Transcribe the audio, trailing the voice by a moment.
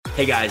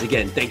Hey guys,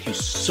 again, thank you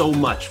so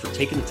much for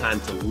taking the time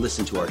to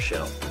listen to our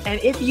show.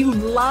 And if you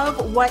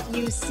love what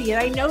you see,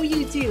 and I know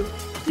you do,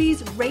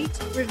 please rate,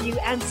 review,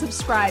 and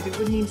subscribe. It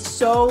would mean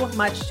so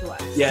much to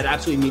us. Yeah, it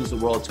absolutely means the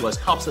world to us,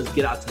 helps us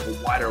get out to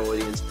the wider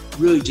audience,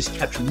 really just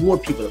capture more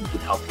people that we can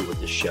help you with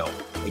this show.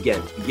 Again,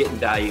 if you're getting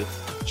value,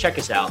 check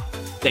us out.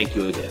 Thank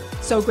you again.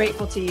 So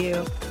grateful to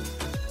you.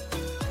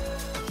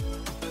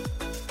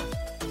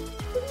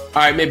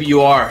 All right, maybe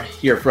you are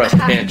here for us to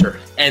banter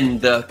and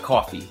the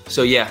coffee.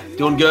 So yeah,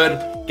 doing good.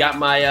 Got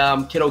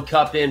my kiddo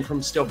cup in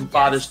from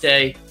Father's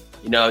Day.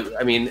 You know,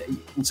 I mean,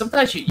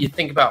 sometimes you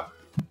think about,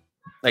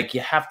 like,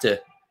 you have to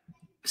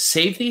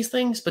save these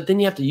things, but then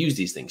you have to use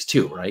these things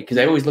too, right? Because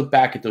I always look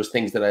back at those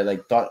things that I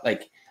thought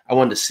I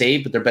wanted to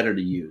save, but they're better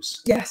to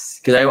use. Yes.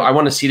 Because I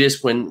want to see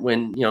this when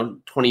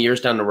 20 years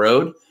down the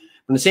road.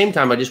 But at the same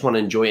time, I just want to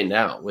enjoy it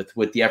now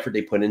with the effort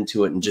they put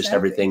into it and just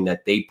everything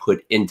that they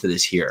put into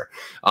this here.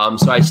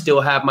 So I still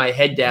have my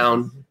head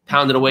down,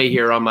 pounding away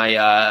here on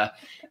my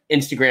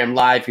Instagram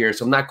live here.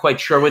 So I'm not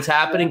quite sure what's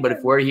happening, but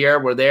if we're here,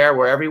 we're there,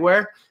 we're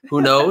everywhere.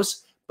 Who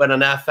knows? But on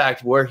that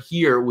fact, we're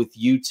here with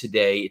you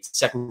today. It's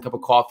Second Cup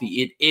of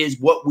Coffee. It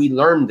is what we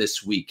learned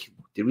this week.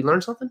 Did we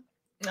learn something?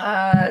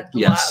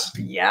 Yes.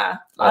 Yeah.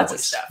 Lots of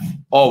stuff.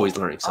 Always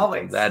learning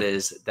something.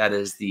 Always. That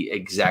is the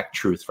exact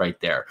truth right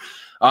there.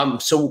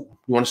 So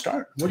you want to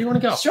start? Where do you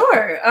want to go?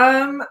 Sure.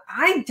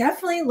 I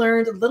definitely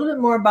learned a little bit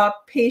more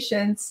about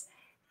patience.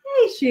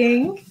 Hey,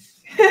 Xing.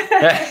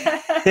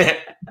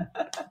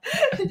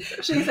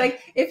 She's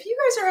like, if you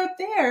guys are out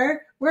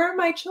there, where are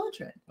my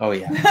children? Oh,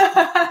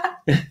 yeah.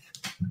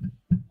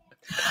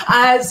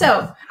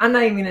 So I'm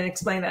not even going to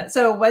explain that.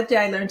 So what did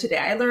I learn today?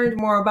 I learned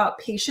more about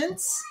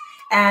patience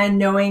and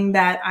knowing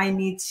that I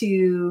need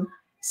to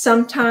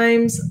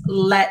sometimes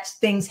let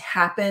things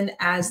happen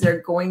as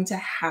they're going to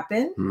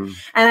happen.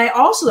 And I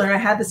also learned, I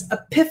had this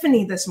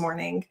epiphany this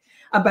morning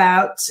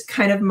about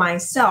kind of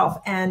myself.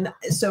 And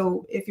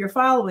so if you're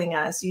following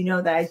us, you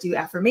know that I do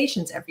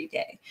affirmations every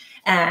day.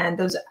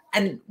 And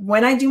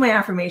when I do my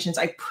affirmations,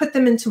 I put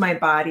them into my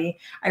body.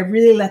 I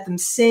really let them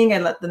sing, I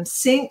let them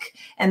sink,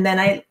 and then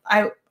I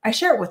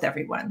share it with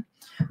everyone.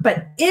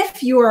 But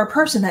if you are a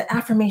person that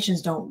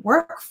affirmations don't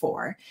work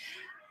for,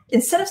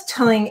 instead of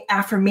telling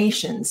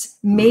affirmations,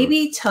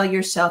 maybe tell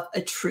yourself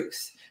a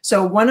truth.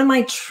 So one of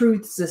my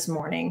truths this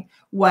morning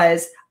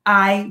was,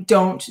 I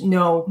don't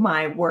know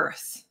my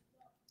worth.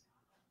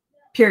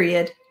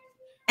 Period.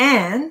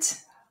 And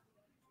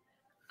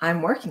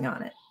I'm working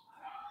on it.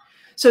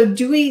 So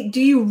do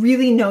you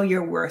really know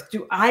your worth?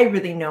 Do I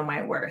really know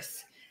my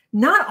worth?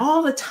 Not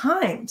all the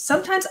time.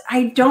 Sometimes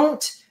I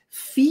don't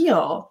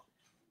feel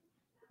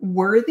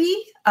worthy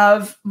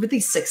of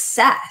really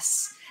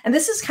success. And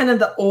this is kind of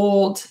the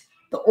old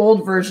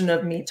version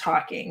of me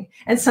talking.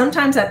 And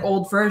sometimes that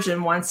old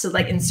version wants to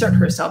like insert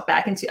herself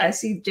back into, I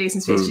see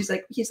Jason's face.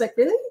 He's like,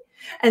 really?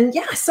 And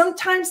yeah,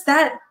 sometimes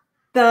that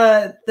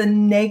the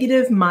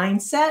negative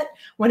mindset,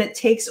 when it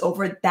takes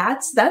over,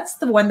 that's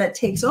the one that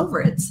takes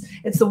over.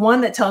 It's the one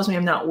that tells me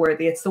I'm not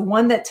worthy. It's the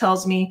one that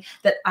tells me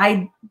that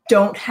I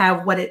don't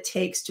have what it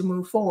takes to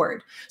move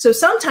forward. So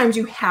sometimes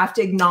you have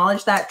to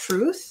acknowledge that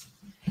truth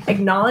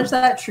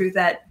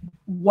that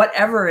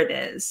whatever it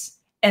is,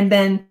 and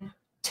then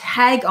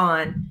tag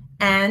on,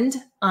 and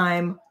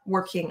I'm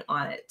working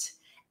on it.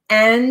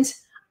 And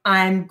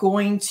I'm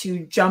going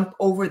to jump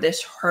over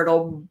this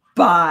hurdle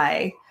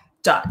by ...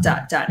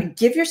 And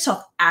give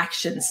yourself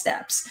action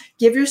steps.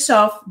 Give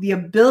yourself the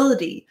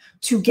ability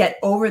to get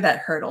over that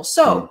hurdle.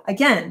 So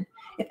again,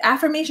 if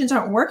affirmations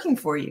aren't working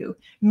for you,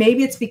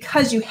 maybe it's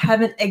because you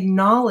haven't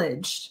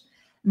acknowledged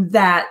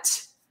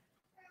that,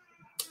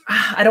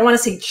 I don't want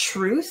to say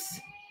truth,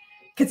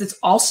 because it's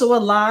also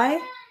a lie,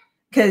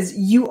 because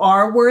you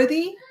are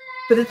worthy.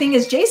 But the thing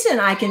is, Jason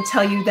and I can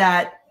tell you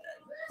that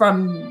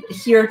from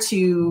here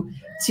to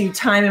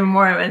time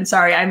immemorial. And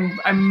sorry,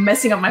 I'm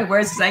messing up my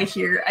words because I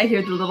hear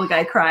the little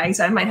guy crying,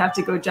 so I might have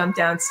to go jump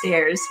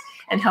downstairs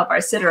and help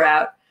our sitter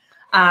out.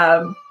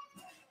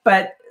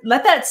 But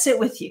let that sit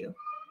with you.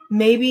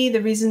 Maybe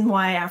the reason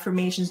why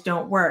affirmations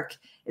don't work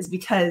is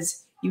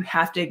because you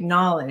have to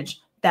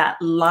acknowledge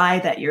that lie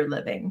that you're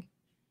living.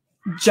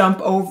 Jump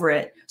over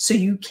it so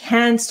you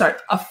can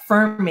start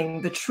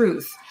affirming the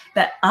truth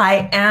that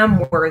I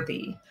am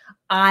worthy.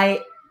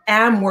 I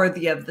am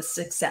worthy of the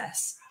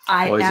success.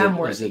 I am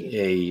worthy. Is it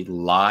a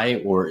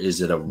lie or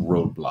is it a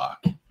roadblock?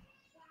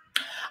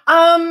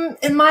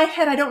 In my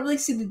head, I don't really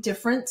see the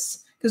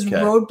difference, because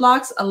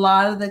roadblocks a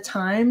lot of the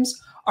times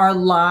are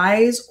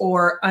lies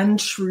or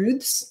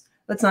untruths.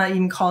 Let's not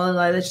even call it a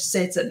lie. Let's just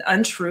say it's an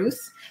untruth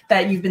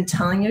that you've been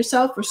telling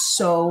yourself for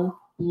so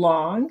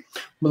long.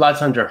 A lot of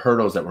times there are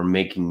hurdles that we're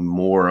making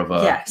more of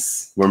a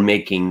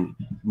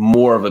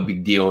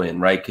big deal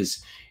in, right?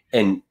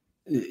 And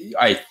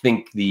I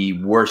think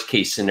the worst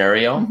case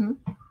scenario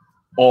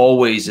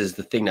always is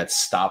the thing that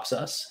stops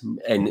us.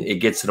 And it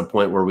gets to the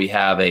point where we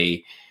have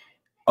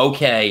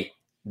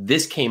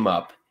this came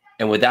up,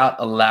 and without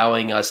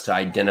allowing us to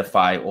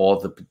identify all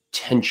the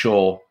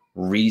potential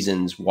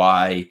reasons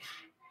why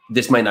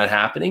this might not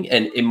happening.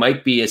 And it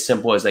might be as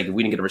simple as like, if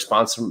we didn't get a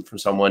response from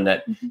someone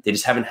that they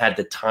just haven't had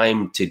the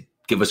time to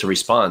give us a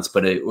response,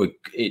 but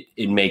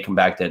it may come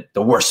back that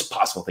the worst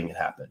possible thing had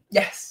happened.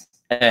 Yes.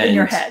 And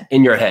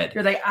in your head.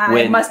 You're like,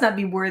 I must not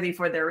be worthy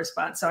for their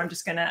response. So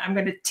I'm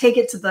going to take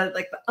it to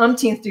the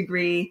umpteenth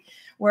degree.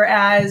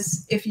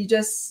 Whereas if you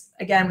just,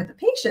 again, with the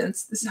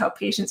patience, this is how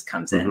patience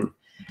comes in.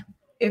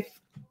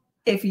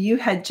 If you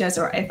had just,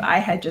 or if I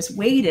had just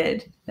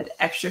waited that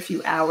extra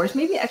few hours,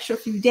 maybe extra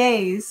few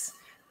days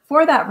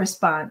for that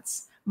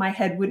response, my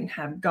head wouldn't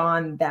have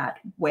gone that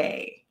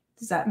way.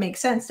 Does that make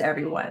sense to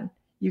everyone?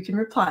 You can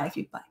reply if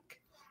you'd like.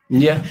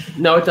 Yeah,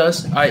 no, it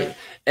does.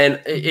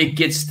 And it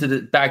gets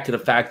back to the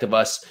fact of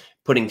us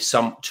putting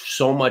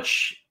so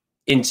much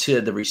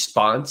into the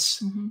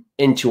response,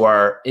 into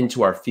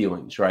our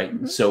feelings,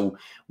 right? So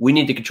we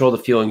need to control the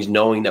feelings,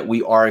 knowing that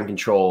we are in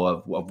control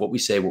of what we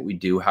say, what we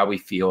do, how we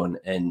feel,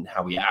 and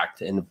how we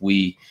act. And if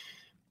we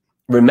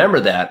remember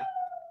that,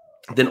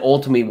 then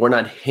ultimately we're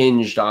not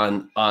hinged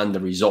on the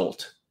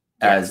result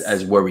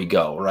as where we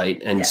go,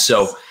 right? And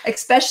so,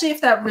 especially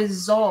if that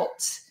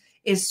result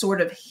is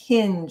sort of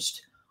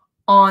hinged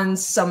on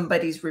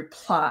somebody's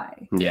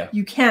reply. Yeah.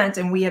 You can't,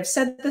 and we have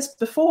said this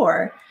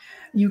before,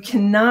 you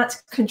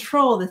cannot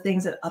control the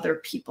things that other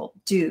people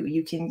do.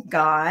 You can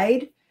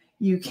guide,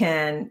 you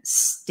can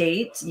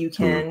state, you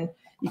can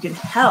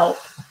help,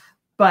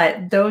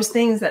 but those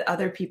things that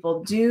other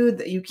people do,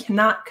 that you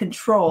cannot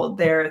control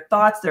their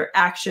thoughts, their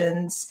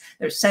actions,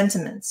 their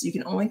sentiments. You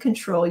can only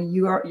control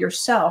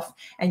yourself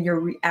and your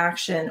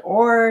reaction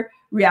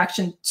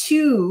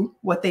to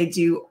what they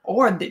do,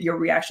 or your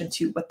reaction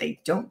to what they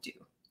don't do.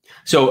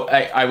 So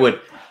I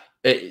would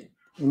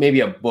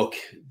maybe a book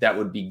that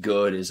would be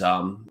good is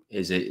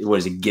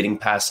Getting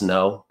Past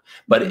No,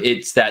 but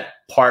it's that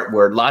part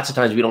where lots of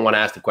times we don't want to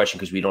ask the question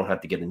because we don't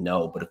have to get a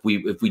no. But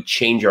if we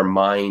change our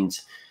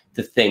minds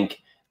to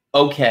think,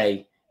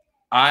 okay,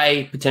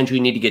 I potentially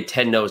need to get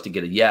 10 no's to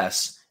get a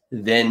yes,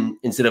 then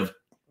instead of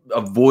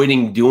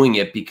avoiding doing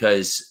it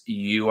because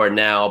you are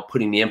now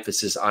putting the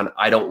emphasis on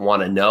I don't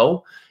want to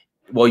know,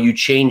 well, you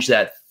change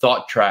that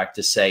thought track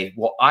to say,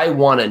 well, I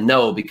want to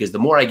know, because the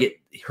more I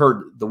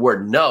heard the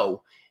word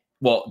no,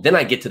 well, then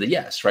I get to the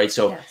yes, right?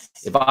 So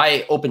if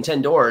I open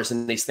 10 doors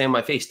and they slam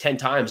my face 10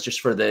 times just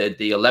for the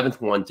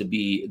 11th one to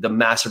be the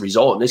massive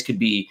result, and this could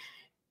be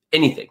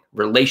anything,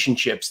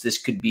 relationships, this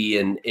could be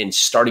in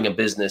starting a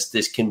business,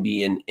 this can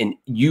be in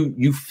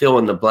you fill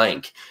in the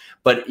blank.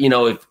 But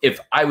if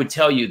I would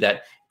tell you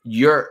that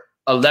your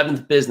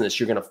 11th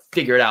business, you're going to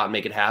figure it out and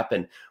make it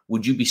happen,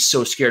 would you be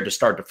so scared to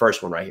start the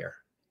first one right here?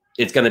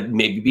 It's going to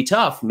maybe be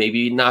tough,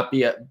 maybe not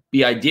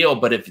be ideal,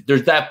 but if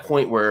there's that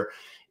point where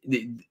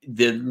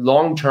the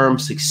long-term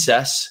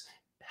success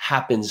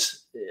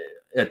happens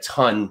a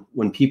ton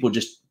when people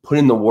just put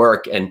in the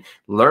work and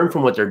learn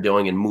from what they're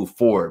doing and move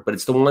forward. But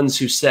it's the ones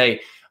who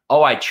say,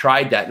 oh, I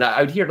tried that. And I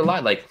would hear it a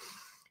lot, like,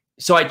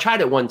 so I tried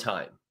it one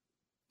time,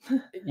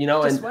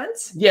 just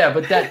once? Yeah,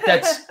 but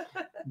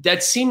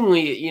that's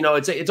seemingly,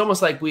 it's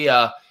almost like we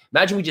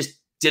imagine we just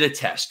did a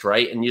test,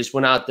 right? And you just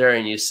went out there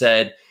and you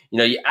said,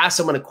 you ask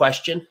someone a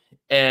question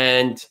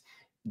and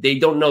they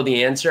don't know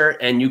the answer,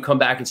 and you come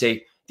back and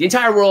say, the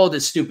entire world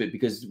is stupid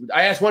because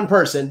I asked one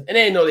person and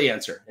they didn't know the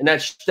answer. And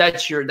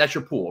that's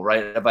your pool,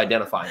 right, of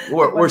identifying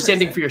or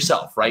standing for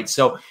yourself, right?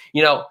 So,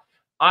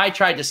 I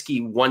tried to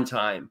ski one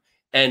time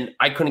and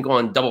I couldn't go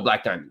on double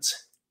black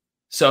diamonds.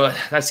 So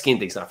that skiing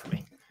thing's not for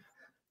me.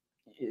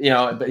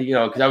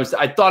 Because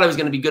I thought I was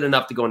going to be good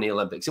enough to go in the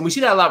Olympics. And we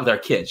see that a lot with our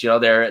kids. They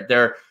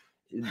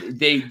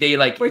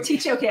like, we're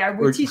teaching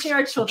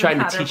our children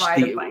how to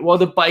ride a bike. Well,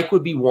 the bike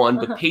would be one,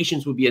 but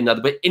patience would be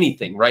another, but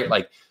anything, right?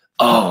 Like,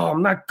 oh,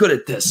 I'm not good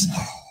at this.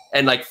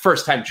 And like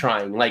first time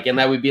trying, like, and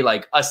that would be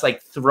like us,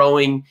 like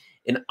throwing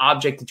an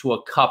object into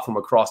a cup from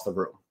across the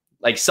room,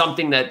 like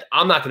something that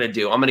I'm not going to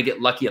do. I'm going to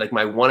get lucky at like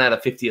my 1 out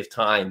of 50th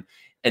time.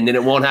 And then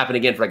it won't happen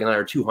again for like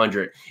another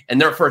 200. And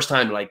their first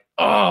time, like,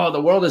 oh,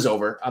 the world is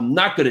over. I'm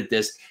not good at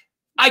this.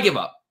 I give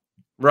up.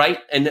 Right.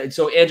 And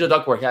so Angela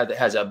Duckworth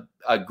has a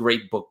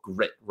great book,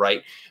 Grit,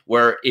 right,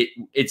 where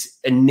it's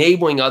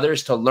enabling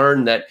others to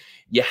learn that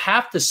you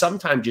have to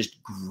sometimes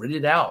just grit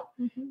it out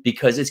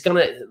because it's going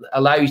to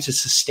allow you to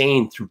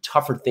sustain through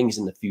tougher things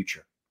in the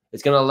future.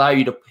 It's going to allow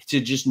you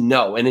to just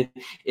know. And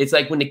it's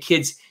like when the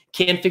kids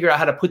can't figure out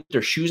how to put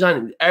their shoes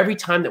on, every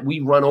time that we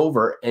run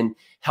over and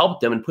help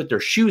them and put their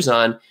shoes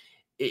on,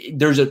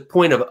 there's a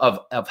point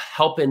of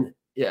helping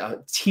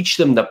teach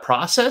them the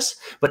process.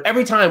 But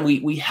every time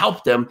we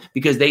help them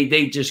because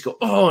they just go,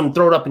 oh, and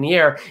throw it up in the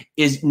air,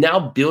 is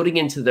now building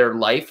into their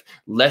life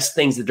less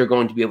things that they're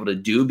going to be able to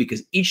do,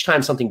 because each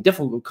time something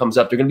difficult comes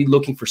up, they're going to be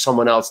looking for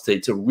someone else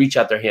to reach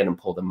out their hand and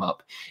pull them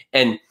up.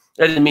 And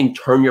that doesn't mean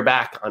turn your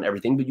back on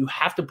everything, but you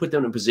have to put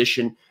them in a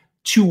position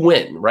to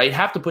win, right?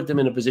 Have to put them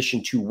in a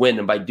position to win.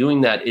 And by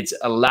doing that, it's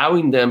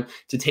allowing them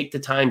to take the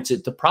time to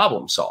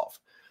problem solve.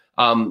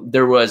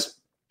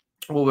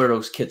 What were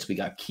those kits we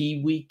got?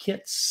 Kiwi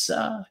kits?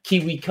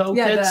 KiwiCo kits?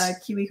 Yeah, the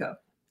KiwiCo.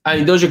 I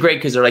mean, those are great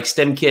because they're like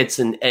STEM kits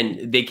and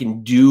they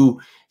can do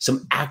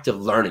some active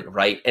learning,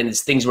 right? And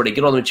it's things where they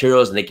get all the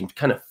materials and they can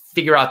kind of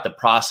figure out the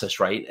process,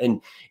 right?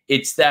 And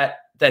it's that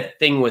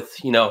thing with,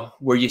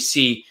 where you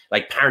see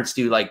like parents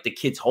do like the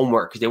kids'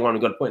 homework because they want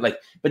to go to point, like,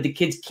 but the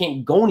kids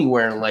can't go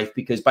anywhere in life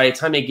because by the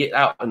time they get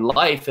out in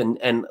life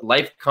and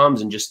life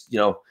comes and just,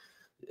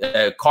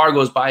 a car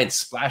goes by and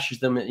splashes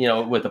them,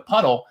 with a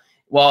puddle.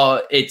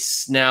 Well,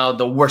 it's now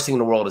the worst thing in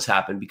the world has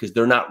happened because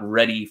they're not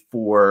ready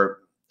for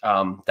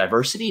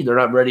diversity. They're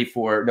not ready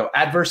for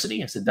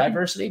adversity. I said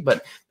diversity,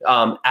 but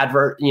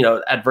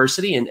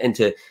adversity and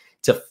to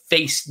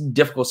face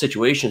difficult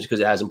situations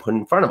because it hasn't put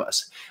in front of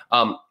us.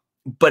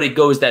 But it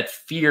goes that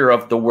fear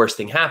of the worst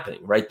thing happening,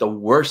 right? The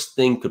worst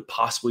thing could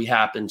possibly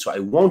happen. So I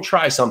won't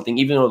try something,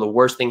 even though the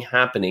worst thing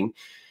happening,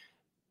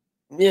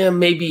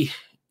 maybe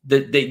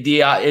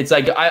it's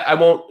like, I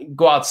won't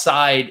go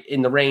outside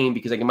in the rain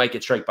because I might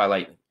get struck by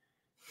lightning.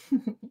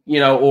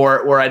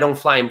 Or I don't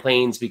fly in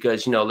planes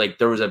because, like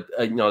there was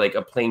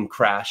a plane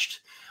crashed.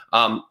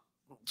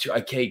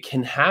 Okay,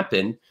 can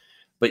happen,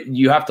 but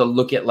you have to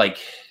look at like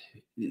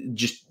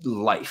just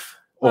life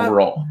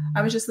overall.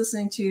 I was just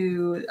listening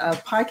to a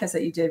podcast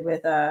that you did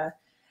with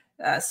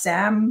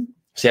Sam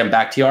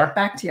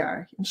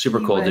Bakhtiar. Super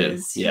cool dude.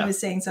 He was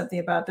saying something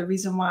about the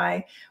reason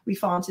why we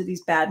fall into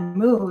these bad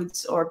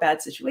moods or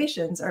bad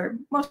situations, or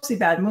mostly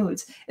bad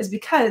moods, is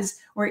because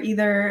we're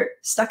either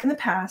stuck in the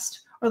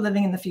past or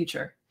living in the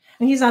future.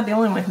 And he's not the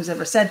only one who's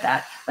ever said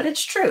that, but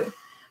it's true.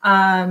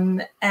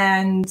 And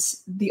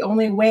the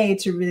only way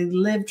to really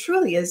live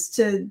truly is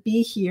to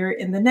be here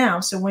in the now.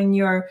 So when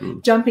you're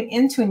jumping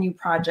into a new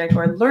project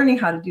or learning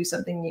how to do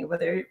something new,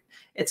 whether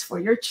it's for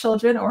your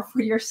children or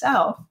for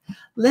yourself,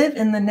 live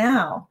in the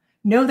now.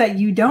 Know that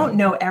you don't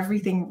know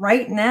everything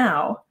right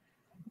now,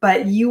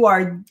 but you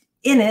are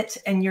in it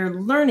and you're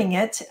learning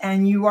it,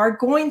 and you are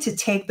going to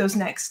take those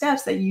next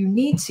steps that you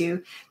need to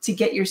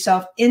get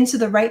yourself into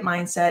the right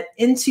mindset,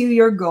 into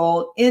your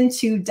goal,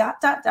 into ...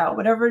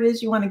 whatever it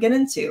is you want to get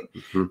into.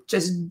 Mm-hmm.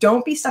 Just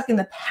don't be stuck in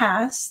the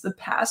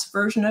past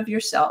version of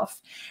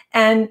yourself,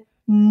 and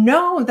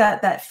know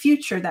that that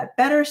future, that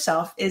better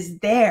self is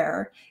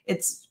there.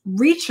 It's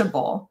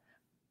reachable,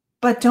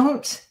 but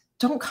don't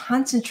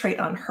concentrate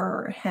on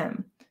her or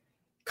him.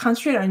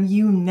 Concentrate on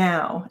you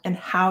now and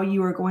how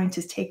you are going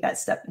to take that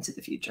step into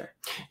the future.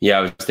 Yeah,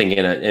 I was thinking,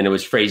 and it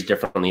was phrased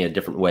differently, a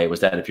different way, was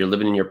that if you're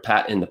living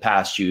in the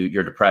past,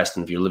 you're depressed,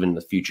 and if you're living in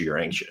the future, you're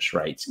anxious,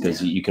 right?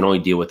 Because you can only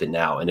deal with it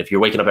now. And if you're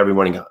waking up every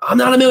morning, going, I'm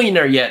not a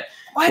millionaire yet.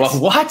 What? Well,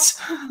 what?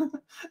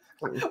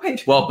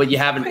 But you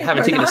haven't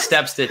taken the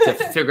steps to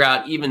figure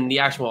out even the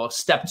actual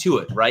step to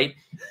it, right?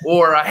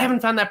 Or I haven't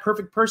found that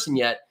perfect person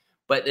yet,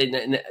 but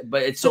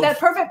it's so. But that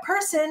perfect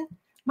person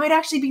might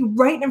actually be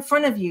right in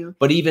front of you.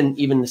 But even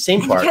the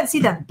same part, you can't see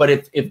them. But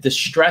if the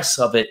stress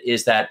of it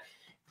is that,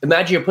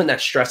 imagine you're putting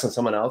that stress on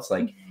someone else,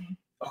 like,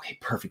 okay,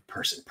 perfect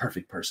person,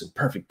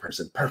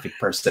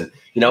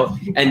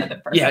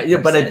 and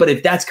but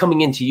if that's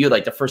coming into you,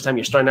 like the first time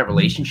you're starting that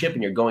relationship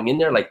and you're going in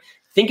there, like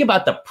think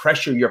about the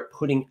pressure you're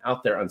putting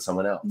out there on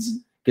someone else,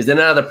 because then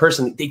another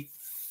person, they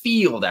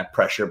feel that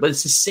pressure. But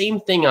it's the same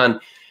thing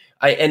and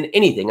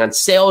anything on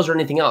sales or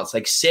anything else.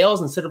 Like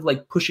sales, instead of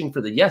like pushing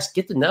for the yes,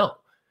 get the no.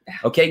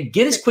 Okay,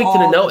 get as quick to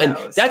the no. And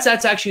that's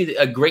actually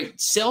a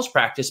great sales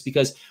practice,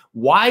 because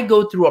why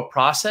go through a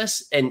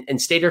process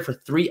and stay there for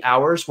 3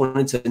 hours when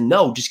it's a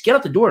no? Just get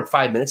out the door in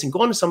 5 minutes and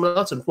go on to someone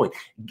else at a point.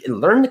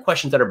 Learn the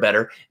questions that are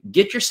better,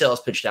 get your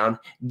sales pitch down,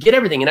 get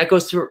everything. And that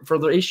goes through for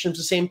relationships,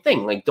 the same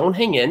thing. Like, don't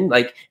hang in.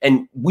 Like,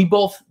 and we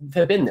both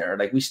have been there.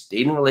 Like, we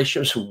stayed in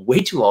relationships way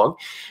too long.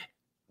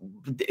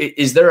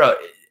 Is there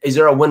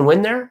a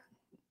win-win there?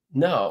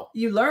 No.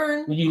 You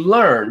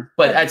learn,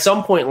 but at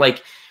some point,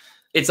 like,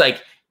 it's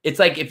like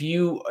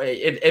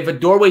if a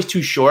doorway's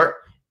too short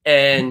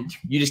and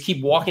you just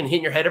keep walking,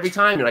 hitting your head every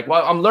time, you're like,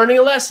 well, I'm learning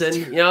a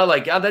lesson,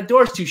 like, oh, that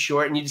door's too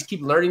short, and you just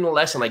keep learning the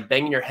lesson, like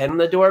banging your head on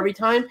the door every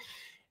time.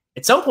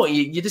 At some point,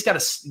 you just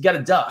gotta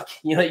duck.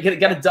 You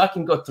gotta duck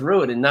and go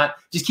through it, and not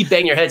just keep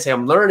banging your head. Say,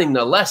 I'm learning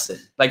the lesson.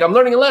 Like, I'm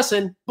learning a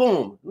lesson.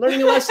 Boom,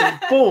 learning a lesson.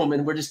 Boom,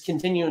 and we're just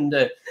continuing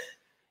to.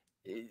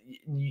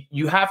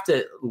 You have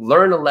to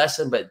learn a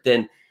lesson, but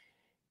then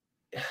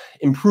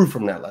improve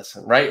from that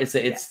lesson, right?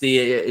 It's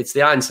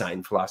the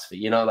Einstein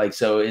philosophy, like,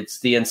 so it's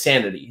the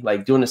insanity,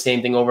 like doing the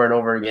same thing over and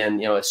over again,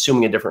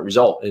 assuming a different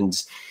result. And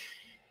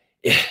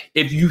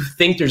if you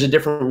think there's a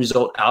different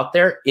result out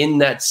there in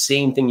that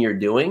same thing you're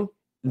doing,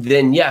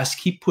 then yes,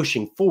 keep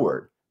pushing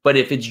forward. But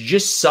if it's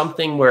just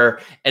something where,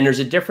 and there's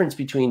a difference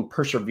between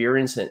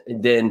perseverance and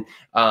then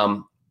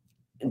on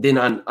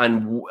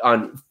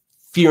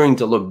fearing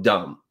to look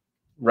dumb,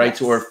 right?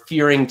 Yes. Or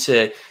fearing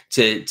to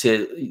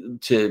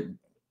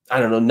I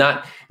don't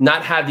know,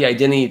 not have the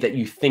identity that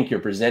you think you're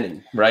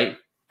presenting, right?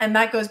 And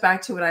that goes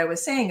back to what I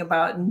was saying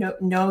about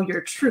know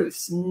your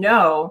truths.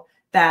 Know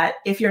that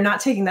if you're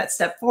not taking that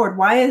step forward,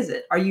 why is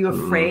it? Are you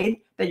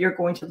afraid that you're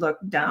going to look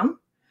dumb?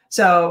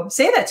 So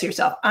say that to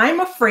yourself.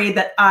 I'm afraid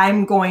that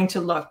I'm going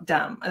to look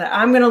dumb, that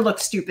I'm going to look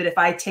stupid if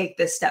I take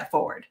this step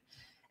forward.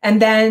 And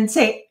then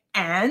say,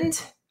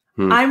 and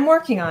I'm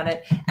working on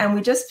it. And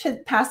we just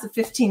passed the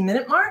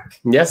 15-minute mark.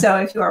 Yeah. So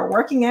if you are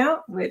working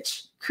out,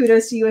 which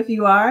kudos to you if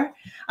you are,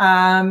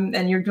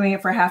 and you're doing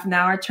it for half an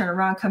hour, turn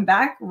around, come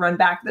back, run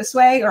back this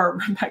way, or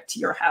run back to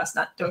your house.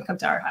 Don't come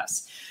to our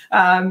house.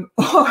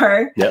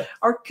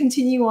 Or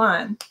continue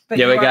on. But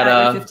we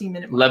got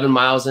 15-minute 11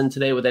 miles in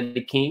today with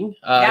Eddie King.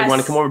 You want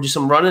to come over and do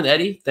some running,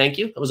 Eddie? Thank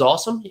you. That was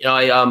awesome.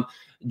 I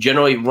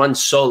generally run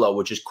solo,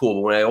 which is cool.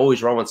 But when I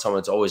always run with someone,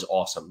 it's always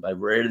awesome. I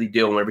rarely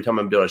do, and every time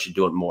I'm doing it, I should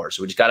do it more.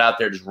 So we just got out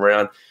there, just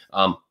ran.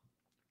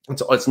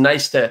 It's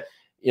nice to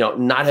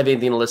not have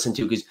anything to listen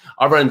to, because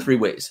I run in 3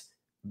 ways: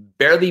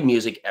 barely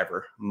music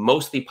ever,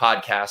 mostly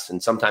podcasts,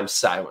 and sometimes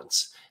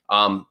silence.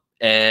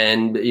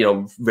 And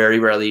very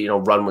rarely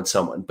run with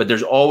someone. But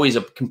there's always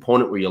a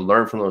component where you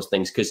learn from those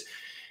things, because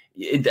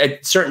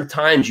at certain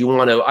times you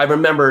want to. I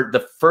remember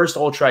the first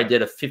ultra I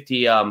did, a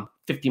 50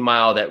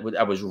 mile that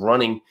I was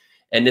running.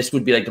 And this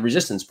would be like the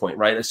resistance point,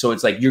 right? So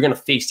it's like you're going to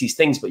face these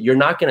things, but you're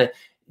not going to.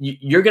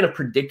 You're going to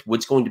predict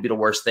what's going to be the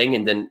worst thing,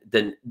 and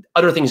then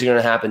other things are going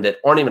to happen that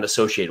aren't even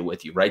associated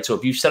with you, right? So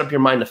if you set up your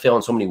mind to fail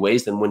in so many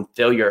ways, then when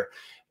failure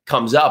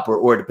comes up,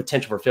 or the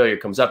potential for failure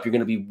comes up, you're going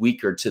to be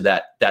weaker to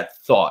that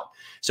thought.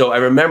 So I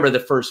remember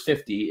the first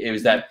 50. It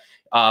was that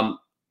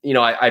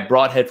I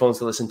brought headphones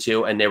to listen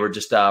to, and they were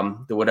just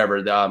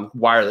the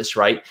wireless,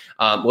 right?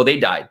 Well, they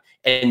died.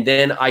 And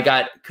then I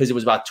got, because it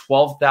was about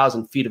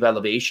 12,000 feet of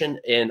elevation,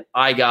 and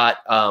I got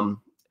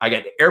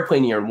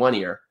airplane ear in one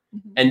ear.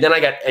 And then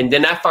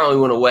that finally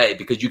went away,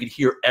 because you could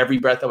hear every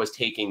breath I was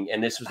taking.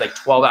 And this was like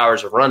 12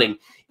 hours of running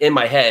in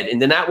my head.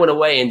 And then that went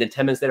away. And then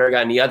 10 minutes later, I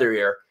got in the other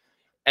ear.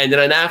 And then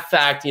in that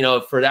fact,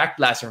 for that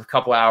lasted for a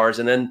couple hours,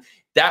 and then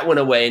that went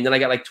away. And then I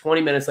got like 20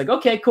 minutes, like,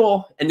 okay,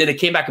 cool. And then it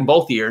came back in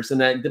both ears.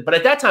 But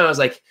at that time I was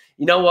like,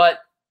 you know what,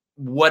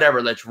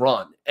 whatever, let's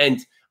run.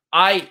 And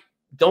I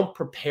don't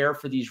prepare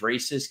for these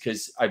races,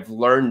 because I've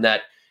learned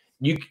that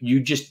you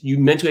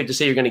mentally have to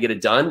say you're going to get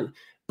it done.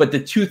 But the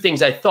 2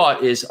 things I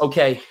thought is,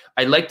 okay,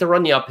 I like to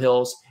run the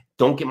uphills,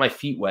 don't get my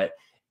feet wet.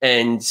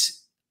 And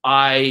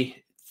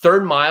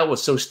third mile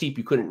was so steep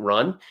you couldn't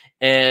run.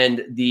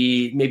 And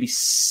the maybe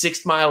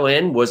 6th mile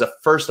in was a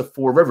first of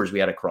 4 rivers we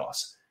had to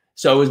cross.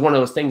 So it was one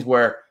of those things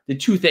where the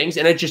 2 things,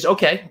 and it's just,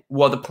 okay,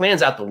 well, the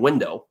plan's out the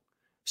window.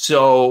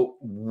 So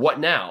what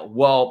now?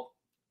 Well,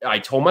 I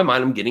told my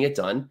mind I'm getting it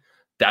done.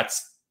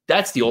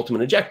 That's the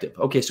ultimate objective.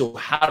 Okay, so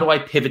how do I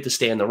pivot to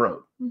stay on the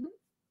road? Mm-hmm.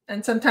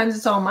 And sometimes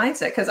it's all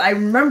mindset, because I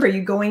remember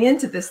you going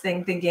into this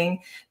thing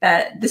thinking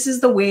that this is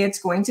the way it's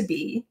going to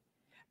be.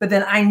 But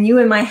then I knew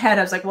in my head,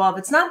 I was like, well, if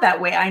it's not that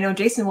way, I know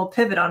Jason will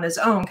pivot on his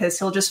own, because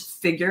he'll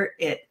just figure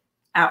it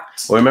out.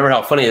 Well, remember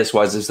how funny this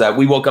was, is that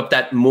we woke up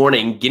that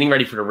morning getting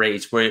ready for the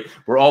race, where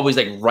we're always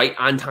like right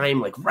on time,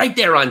 like right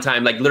there on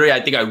time. Like literally,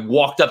 I think I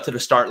walked up to the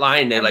start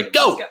line and they're like,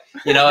 go,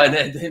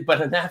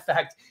 but in that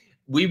fact,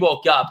 we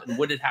woke up, and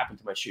what had happened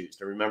to my shoes?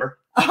 Do you remember?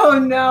 Oh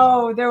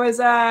no, there was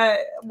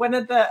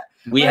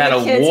we had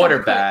a water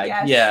bag.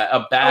 Yes. Yeah,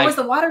 a bag. Oh, it was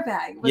the water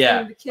bag.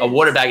 A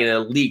water bag, and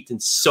it leaked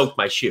and soaked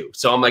my shoe.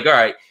 So I'm like, all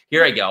right,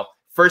 here I go.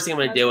 First thing I'm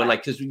going to do, and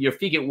like, because your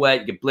feet get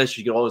wet, you get blisters,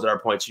 you get all those other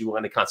points, so you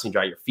want to constantly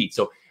dry your feet.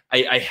 So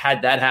I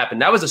had that happen.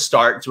 That was a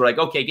start. So we're like,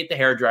 okay, get the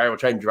hair dryer. We'll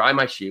try and dry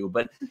my shoe.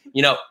 But,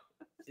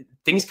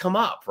 things come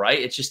up, right?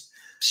 It's just,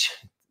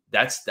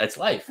 that's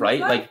life, right?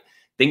 Like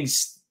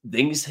things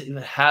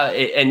have,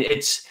 and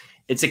it's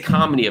a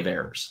comedy of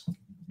errors.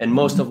 And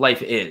most of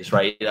life is,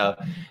 right?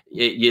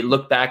 You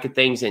look back at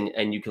things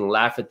and you can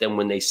laugh at them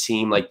when they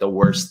seem like the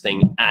worst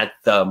thing at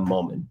the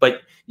moment.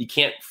 But you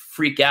can't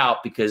freak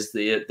out, because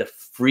the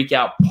freak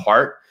out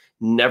part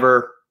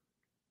never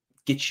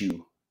gets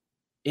you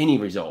any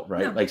result,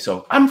 right? No. Like,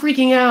 so I'm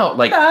freaking out.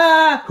 Like,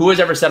 who has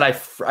ever said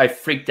I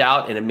freaked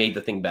out and it made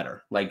the thing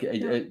better? Like,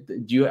 I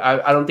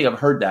don't think I've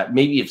heard that.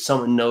 Maybe if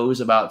someone knows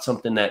about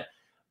something that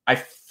I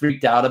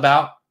freaked out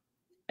about,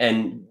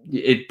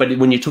 but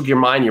when you took your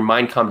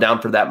mind calmed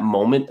down for that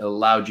moment, it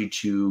allowed you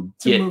to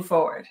move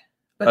forward.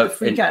 But the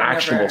freak out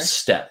actionable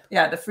step.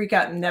 Yeah, the freak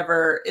out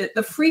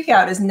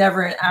is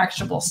never an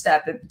actionable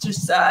step.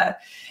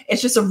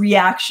 It's just a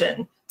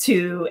reaction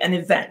to an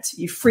event.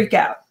 You freak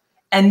out,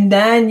 and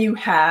then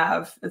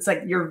it's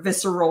like your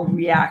visceral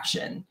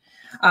reaction,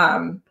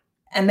 and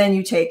then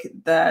you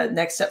take the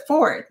next step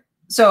forward.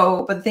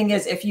 So, but the thing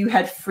is, if you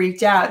had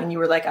freaked out and you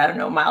were like, I don't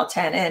know, mile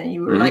 10 in, and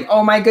you were like,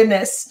 oh my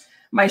goodness,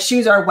 my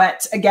shoes are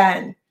wet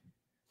again.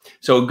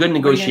 So a good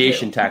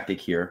negotiation tactic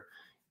here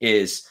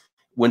is,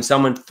 when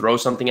someone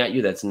throws something at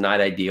you that's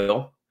not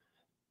ideal,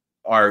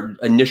 our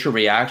initial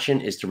reaction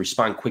is to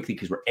respond quickly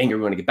because we're angry,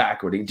 we want to get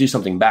back or to do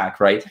something back,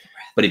 right?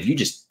 But if you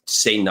just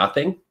say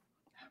nothing,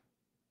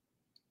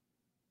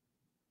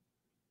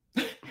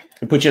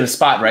 it puts you in a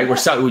spot, right? Where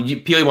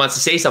Peely wants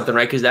to say something,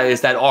 right? Because that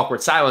is that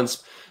awkward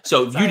silence.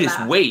 So if you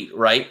just wait,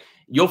 right,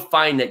 you'll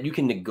find that you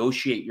can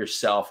negotiate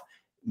yourself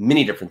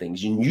many different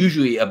things, and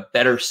usually a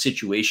better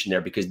situation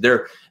there, because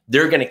they're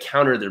going to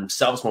counter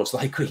themselves most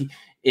likely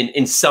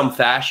in some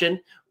fashion,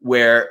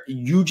 where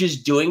you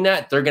just doing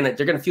that, they're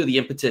gonna feel the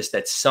impetus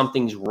that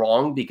something's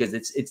wrong, because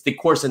it's the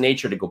course of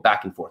nature to go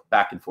back and forth,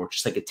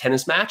 just like a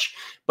tennis match.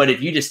 But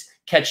if you just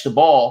catch the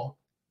ball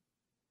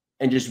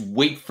and just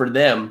wait for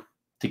them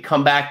to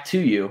come back to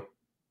you,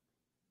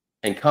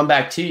 and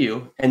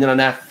then on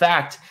that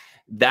fact,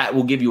 that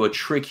will give you a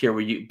trick here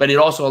but it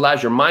also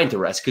allows your mind to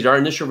rest, because our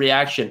initial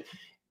reaction,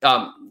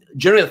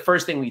 generally the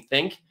first thing we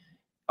think,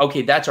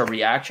 okay, that's our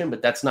reaction,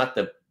 but that's not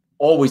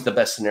always the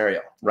best scenario,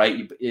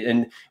 right?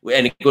 And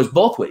it goes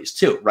both ways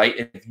too,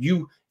 right? If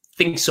you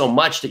think so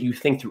much that you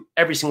think through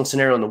every single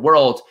scenario in the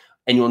world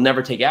and you'll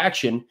never take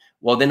action,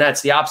 well, then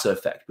that's the opposite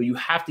effect. But you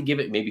have to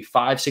give it maybe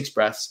 5-6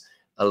 breaths,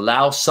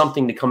 allow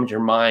something to come into your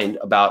mind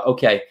about,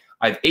 okay,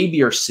 I have A,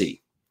 B, or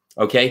C.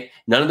 Okay,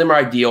 none of them are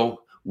ideal.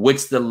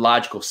 What's the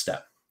logical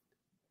step?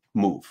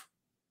 Move.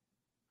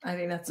 I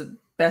think that's the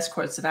best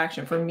course of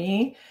action for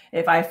me.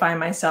 If I find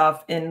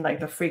myself in like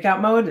the freak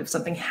out mode, if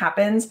something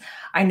happens,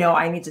 I know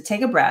I need to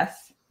take a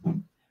breath,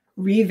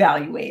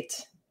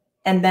 reevaluate,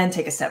 and then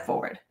take a step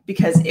forward.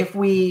 Because if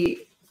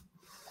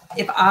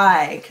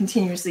I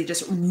continuously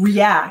just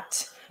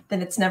react,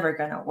 then it's never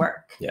going to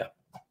work. Yeah.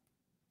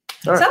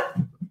 All right.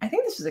 So I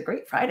think this was a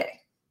great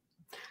Friday.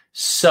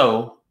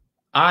 So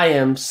I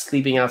am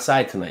sleeping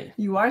outside tonight.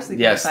 You are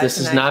sleeping outside tonight. Yes,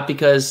 this is not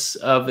because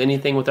of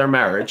anything with our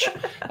marriage,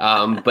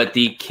 but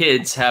the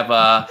kids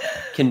have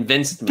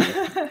convinced me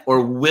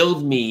or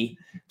willed me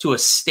to a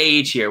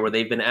stage here where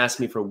they've been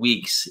asking me for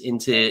weeks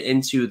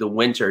into the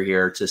winter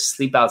here to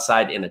sleep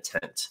outside in a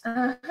tent.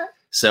 Uh-huh.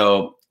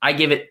 So I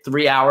give it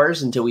 3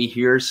 hours until we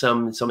hear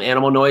some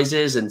animal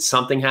noises and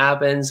something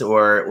happens,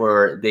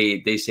 or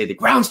they say the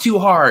ground's too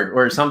hard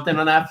or something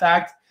on that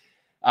fact.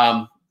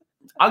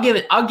 I'll give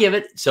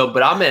it. So,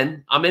 but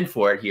I'm in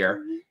for it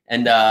here.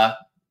 And I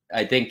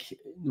think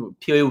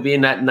Peely will be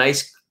in that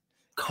nice,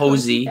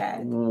 cozy,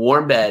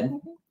 warm bed.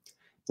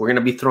 We're going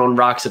to be throwing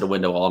rocks at the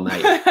window all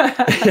night.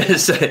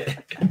 So,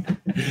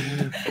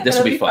 this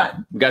will be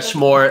fun. We got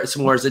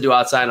s'mores to do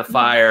outside on a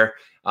fire.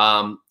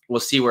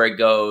 We'll see where it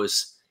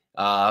goes.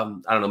 I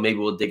don't know. Maybe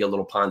we'll dig a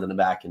little pond in the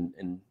back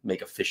and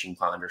make a fishing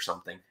pond or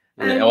something.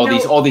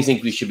 All these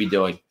things we should be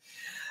doing.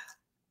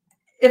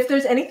 If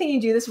there's anything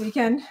you do this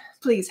weekend,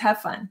 please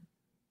have fun.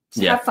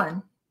 Have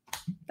fun.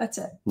 That's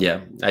it. Yeah.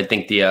 I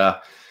think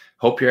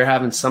hope you're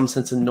having some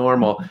sense of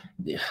normal.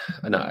 Yeah.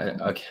 No,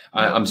 okay.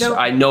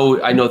 I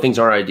know things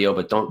aren't ideal,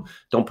 but don't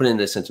put in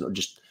this sense of,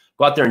 just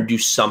go out there and do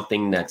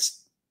something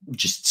that's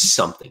just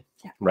something,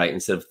 right?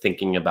 Instead of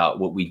thinking about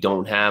what we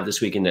don't have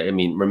this weekend. I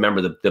mean,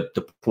 remember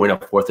the point of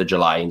 4th of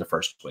July in the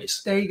first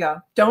place. There you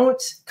go.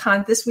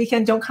 This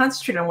weekend, don't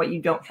concentrate on what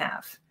you don't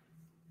have.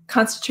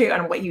 Concentrate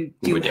on what you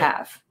do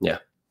have. Yeah.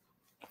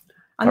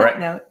 On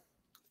that note,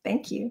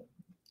 thank you.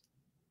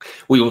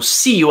 We will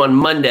see you on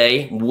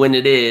Monday when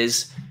it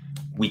is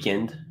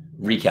weekend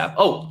recap.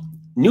 Oh,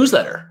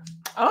 newsletter.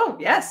 Oh,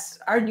 yes.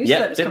 Our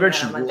newsletter is coming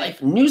out on Monday.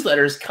 Life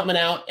newsletter is coming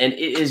out, and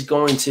it is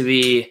going to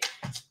be,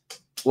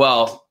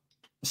 well,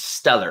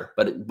 stellar,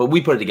 but we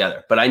put it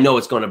together. But I know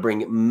it's going to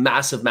bring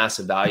massive,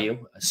 massive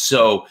value.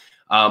 So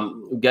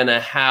we're going to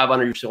have on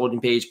our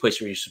holding page,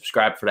 place where you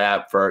subscribe for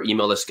that, for our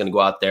email list is going to go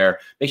out there.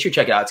 Make sure you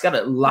check it out. It's got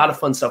a lot of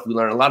fun stuff we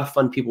learn, a lot of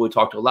fun people we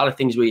talk to, a lot of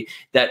things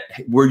that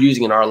we're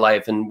using in our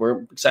life, and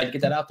we're excited to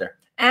get that out there.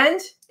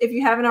 And if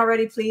you haven't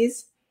already,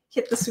 please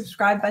hit the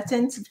subscribe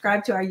button,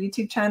 subscribe to our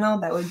YouTube channel.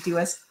 That would do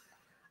us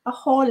a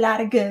whole lot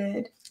of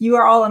good. You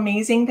are all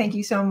amazing. Thank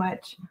you so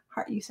much.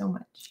 Heart you so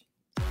much.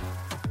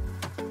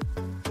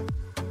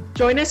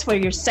 Join us for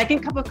your second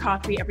cup of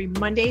coffee every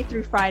Monday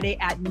through Friday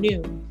at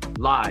noon.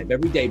 Live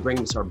every day,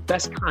 bringing us our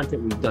best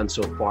content we've done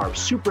so far.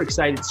 Super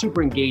excited,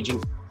 super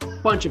engaging,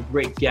 bunch of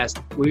great guests.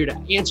 We're here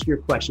to answer your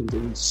questions,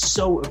 and we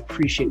so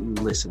appreciate you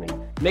listening.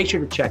 Make sure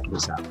to check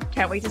this out.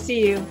 Can't wait to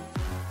see you.